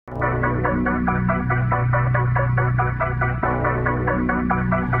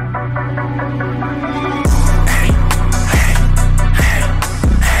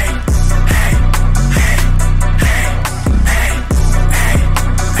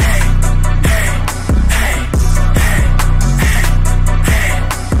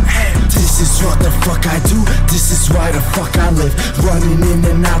running in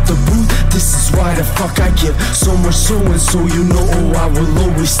and out the booth. This is why the fuck I give so much so, and so you know, oh, I will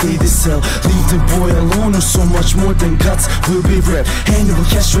always stay this hell. Leave the boy alone, or so much more than guts will be ripped. Handle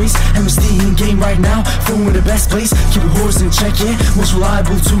catch race, MSD in game right now, throwing the best place. Keep a horse in check, yeah, most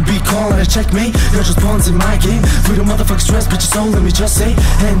reliable to be calling a checkmate. You're just pawns in my game, we the motherfucking stress, bitches, so let me just say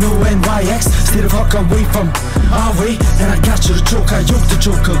NONYX, stay the fuck away from our way. And I got you the joke, I yoke the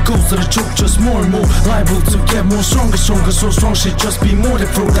joker, goes to the choke, just more and more liable to get more stronger, so strong shit just be more than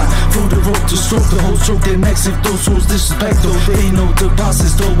throw down. Throw the rope to stroke the whole stroke their necks if those hoes disrespect though. They know the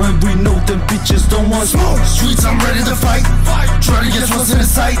bosses though, and we know them bitches don't want smoke. Streets, I'm ready to fight, try to get what's in the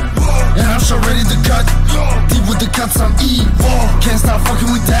sight, and I'm sure ready to cut. Deep with the cuts, I'm evil, can't stop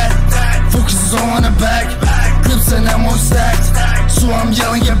fucking with that. Focus is all on the back, clips and ammo stacked, so I'm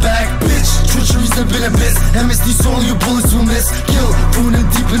yelling it back. Bitch, treachery's the bit of bits, MSD solo, your bullets will miss. Kill, pulling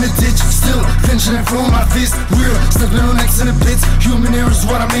deep in the ditch, still pinching and throwing my fist. Real, stepping on X in the pits, human error is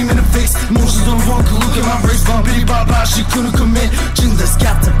what I'm aiming to fix. Emotions don't walk, look at my wrist, bitty baba, she couldn't commit. Jinda's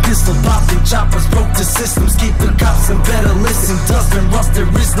got the pistol, popping choppers, broke the systems, keep the cops and better listen. Dust and rust,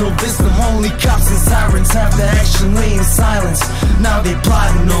 there is no wisdom, only cops and sirens have the action lay in silence. Now they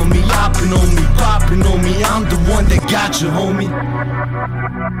plotting on me, hopping on me, popping on me, I'm the one that got you, homie.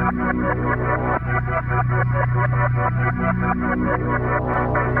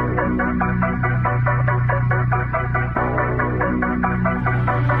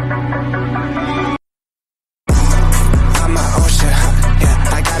 I'm my own shit,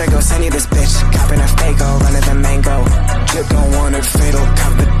 yeah, I gotta go send you this bitch. Copping a Fago, running the mango. Drip don't want it fatal,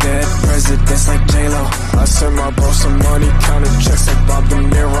 cop the dead presidents like J-Lo. I send my bro some money, counting checks like Bob De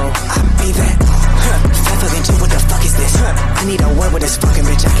Niro. I be that, fat fucking G, what the fuck is this? I need a word with this fucking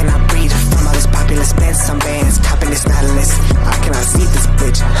bitch, I cannot breathe. From all this populous bands, some bands, copping this Nautilus. I cannot see this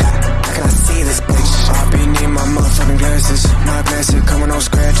bitch, I cannot see this bitch. I be need my motherfucking glasses, my